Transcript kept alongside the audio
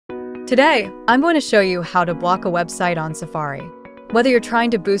Today, I'm going to show you how to block a website on Safari. Whether you're trying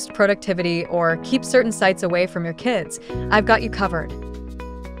to boost productivity or keep certain sites away from your kids, I've got you covered.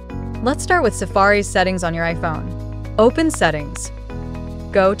 Let's start with Safari's settings on your iPhone. Open Settings.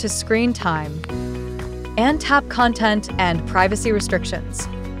 Go to Screen Time and tap Content and Privacy Restrictions.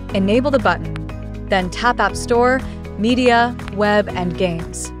 Enable the button. Then tap App Store, Media, Web, and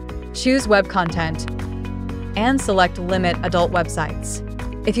Games. Choose Web Content and select Limit Adult Websites.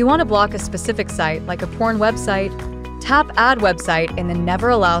 If you want to block a specific site, like a porn website, tap Add Website in the Never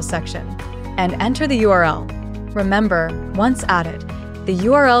Allow section and enter the URL. Remember, once added, the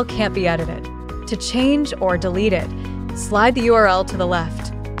URL can't be edited. To change or delete it, slide the URL to the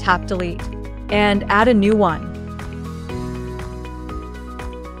left, tap Delete, and add a new one.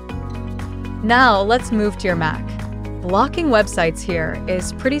 Now let's move to your Mac. Blocking websites here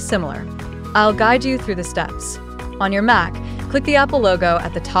is pretty similar. I'll guide you through the steps. On your Mac, click the Apple logo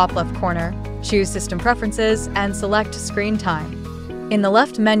at the top left corner, choose System Preferences, and select Screen Time. In the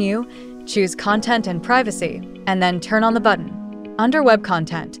left menu, choose Content and Privacy, and then turn on the button. Under Web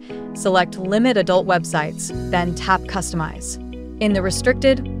Content, select Limit Adult Websites, then tap Customize. In the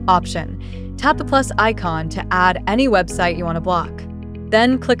Restricted option, tap the plus icon to add any website you want to block.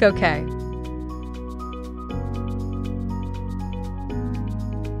 Then click OK.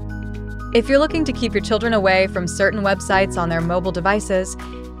 If you're looking to keep your children away from certain websites on their mobile devices,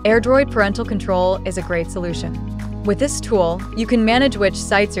 AirDroid Parental Control is a great solution. With this tool, you can manage which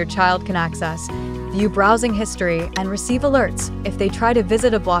sites your child can access, view browsing history, and receive alerts if they try to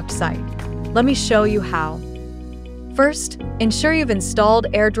visit a blocked site. Let me show you how. First, ensure you've installed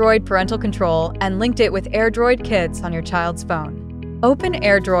AirDroid Parental Control and linked it with AirDroid Kids on your child's phone. Open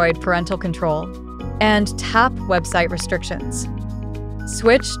AirDroid Parental Control and tap Website Restrictions.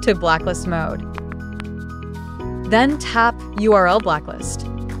 Switch to Blacklist mode. Then tap URL Blacklist.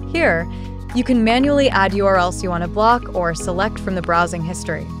 Here, you can manually add URLs you want to block or select from the browsing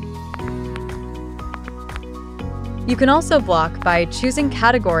history. You can also block by choosing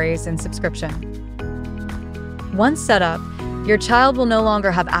categories in subscription. Once set up, your child will no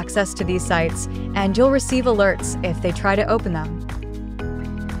longer have access to these sites, and you'll receive alerts if they try to open them.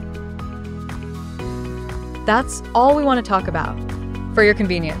 That's all we want to talk about. For your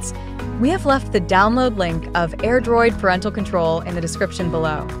convenience, we have left the download link of AirDroid Parental Control in the description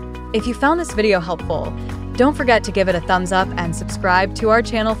below. If you found this video helpful, don't forget to give it a thumbs up and subscribe to our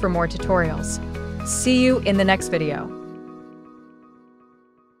channel for more tutorials. See you in the next video.